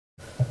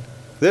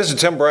This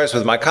is Tim Bryce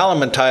with my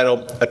column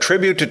entitled, A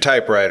Tribute to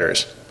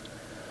Typewriters.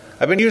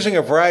 I've been using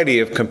a variety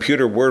of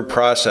computer word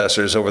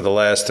processors over the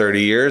last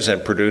 30 years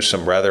and produced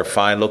some rather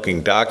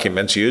fine-looking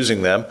documents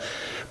using them,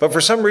 but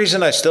for some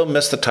reason I still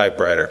miss the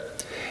typewriter.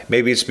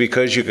 Maybe it's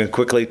because you can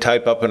quickly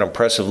type up an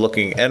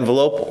impressive-looking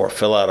envelope or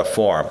fill out a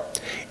form.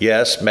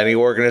 Yes, many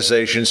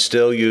organizations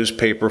still use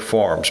paper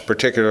forms,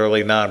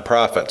 particularly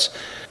nonprofits.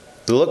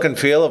 The look and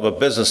feel of a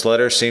business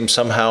letter seems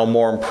somehow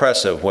more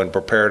impressive when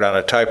prepared on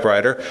a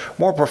typewriter,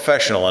 more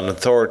professional and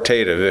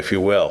authoritative, if you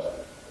will.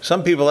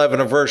 Some people have an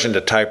aversion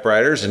to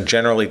typewriters and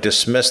generally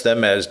dismiss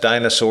them as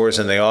dinosaurs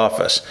in the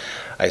office.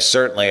 I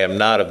certainly am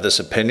not of this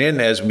opinion,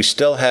 as we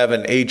still have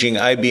an aging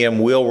IBM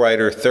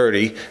Wheelwriter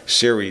 30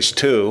 Series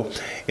 2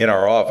 in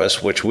our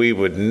office, which we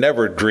would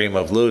never dream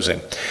of losing.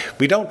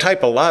 We don't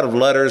type a lot of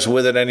letters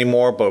with it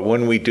anymore, but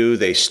when we do,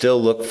 they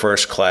still look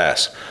first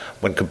class.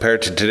 When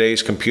compared to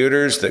today's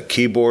computers, the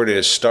keyboard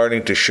is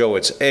starting to show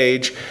its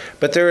age,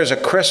 but there is a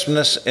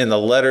crispness in the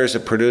letters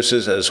it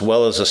produces as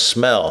well as a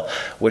smell,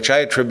 which I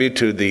attribute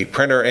to the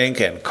printer ink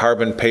and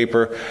carbon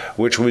paper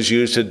which was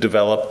used to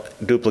develop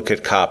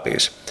duplicate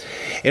copies.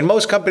 In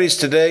most companies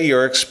today,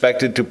 you're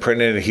expected to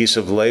print an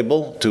adhesive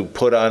label to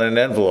put on an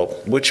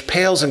envelope, which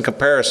pales in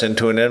comparison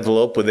to an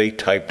envelope with a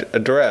typed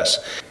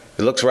address.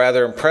 It looks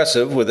rather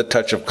impressive with a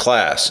touch of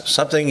class,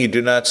 something you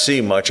do not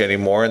see much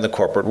anymore in the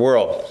corporate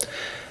world.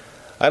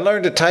 I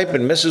learned to type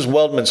in Mrs.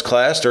 Weldman's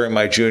class during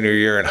my junior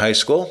year in high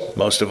school.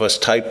 Most of us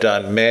typed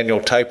on manual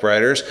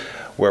typewriters,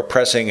 where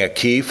pressing a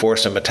key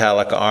forced a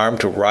metallic arm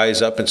to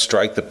rise up and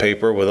strike the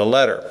paper with a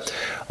letter.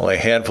 Only a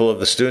handful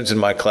of the students in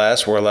my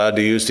class were allowed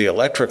to use the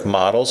electric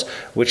models,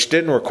 which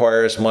didn't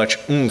require as much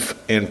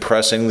oomph in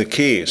pressing the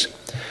keys.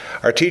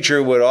 Our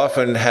teacher would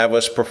often have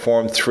us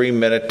perform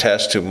 3-minute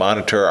tests to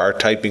monitor our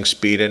typing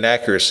speed and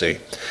accuracy.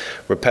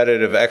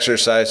 Repetitive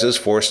exercises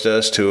forced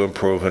us to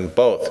improve in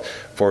both.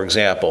 For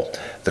example,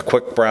 the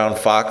quick brown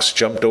fox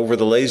jumped over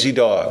the lazy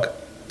dog.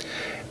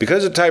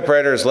 Because a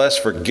typewriter is less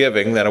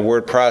forgiving than a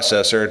word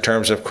processor in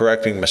terms of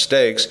correcting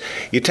mistakes,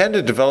 you tend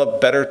to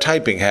develop better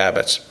typing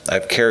habits.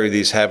 I've carried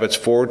these habits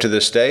forward to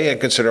this day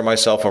and consider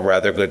myself a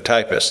rather good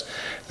typist.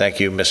 Thank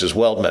you, Mrs.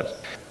 Weldman.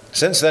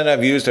 Since then,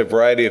 I've used a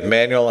variety of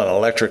manual and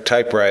electric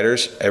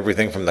typewriters,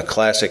 everything from the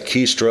classic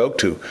keystroke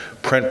to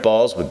print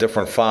balls with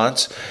different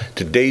fonts,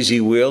 to daisy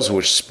wheels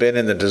which spin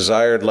in the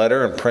desired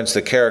letter and prints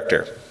the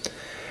character.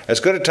 As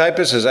good a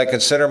typist as I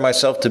consider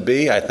myself to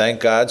be, I thank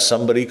God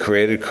somebody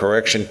created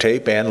correction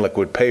tape and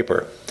liquid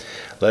paper.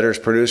 Letters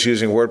produced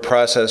using word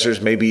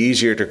processors may be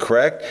easier to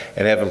correct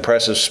and have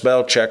impressive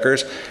spell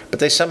checkers, but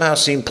they somehow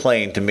seem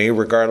plain to me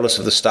regardless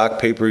of the stock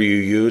paper you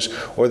use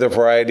or the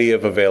variety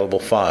of available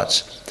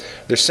fonts.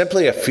 There's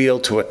simply a feel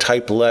to a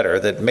typed letter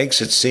that makes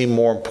it seem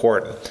more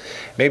important.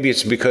 Maybe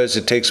it's because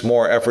it takes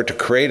more effort to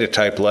create a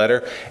typed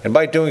letter, and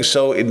by doing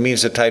so, it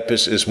means the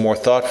typist is more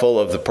thoughtful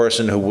of the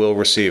person who will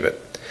receive it.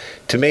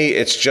 To me,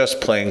 it's just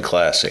plain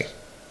classy.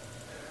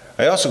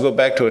 I also go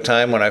back to a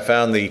time when I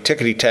found the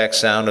tickety-tack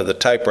sound of the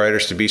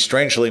typewriters to be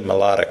strangely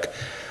melodic.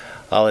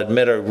 I'll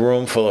admit a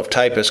room full of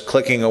typists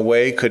clicking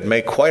away could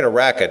make quite a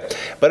racket,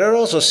 but it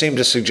also seemed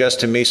to suggest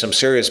to me some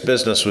serious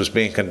business was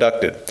being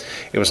conducted.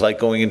 It was like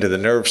going into the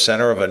nerve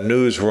center of a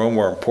newsroom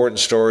where important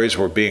stories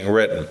were being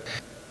written.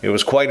 It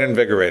was quite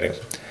invigorating.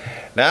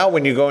 Now,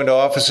 when you go into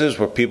offices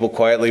where people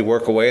quietly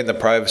work away in the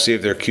privacy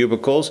of their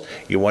cubicles,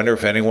 you wonder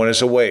if anyone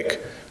is awake.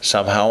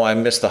 Somehow I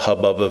miss the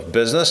hubbub of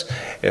business.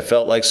 It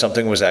felt like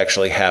something was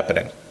actually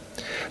happening.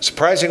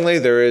 Surprisingly,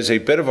 there is a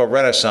bit of a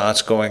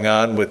renaissance going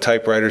on with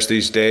typewriters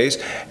these days,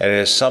 and it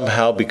has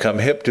somehow become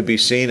hip to be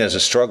seen as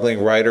a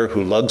struggling writer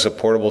who lugs a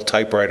portable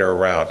typewriter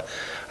around.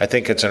 I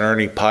think it's an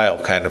Ernie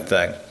Pyle kind of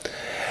thing.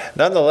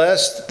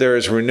 Nonetheless, there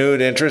is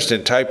renewed interest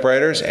in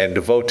typewriters, and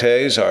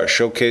devotees are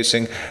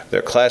showcasing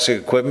their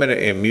classic equipment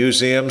in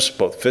museums,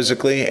 both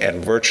physically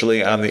and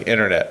virtually on the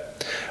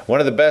internet. One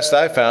of the best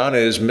I found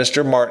is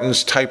Mr.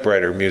 Martin's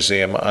Typewriter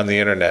Museum on the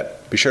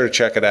internet. Be sure to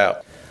check it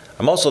out.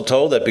 I'm also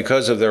told that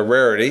because of their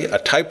rarity, a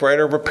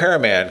typewriter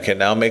repairman can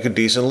now make a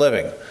decent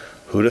living.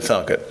 Who'd have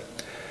thunk it?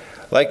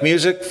 Like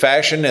music,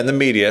 fashion, and the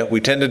media, we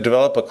tend to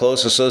develop a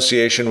close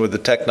association with the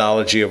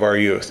technology of our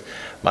youth.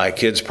 My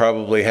kids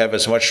probably have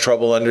as much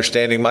trouble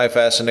understanding my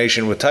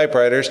fascination with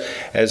typewriters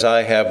as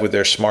I have with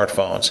their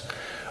smartphones.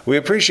 We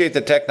appreciate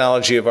the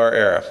technology of our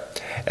era.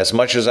 As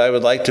much as I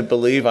would like to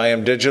believe I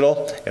am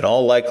digital, in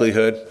all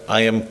likelihood,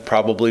 I am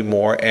probably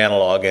more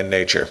analog in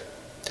nature.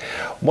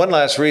 One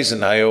last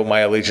reason I owe my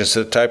allegiance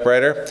to the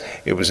typewriter,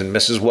 it was in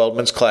Mrs.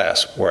 Weldman's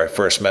class where I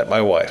first met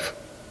my wife.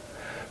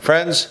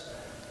 Friends,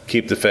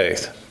 keep the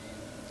faith.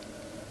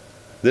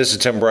 This is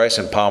Tim Bryce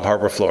in Palm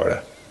Harbor,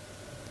 Florida.